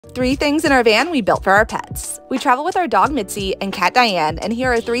3 things in our van we built for our pets. We travel with our dog Mitzi and cat Diane, and here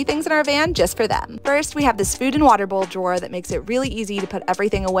are 3 things in our van just for them. First, we have this food and water bowl drawer that makes it really easy to put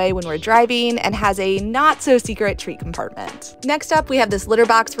everything away when we're driving and has a not-so-secret treat compartment. Next up, we have this litter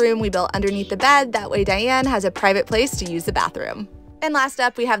box room we built underneath the bed, that way Diane has a private place to use the bathroom. And last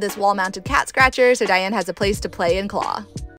up, we have this wall-mounted cat scratcher so Diane has a place to play and claw.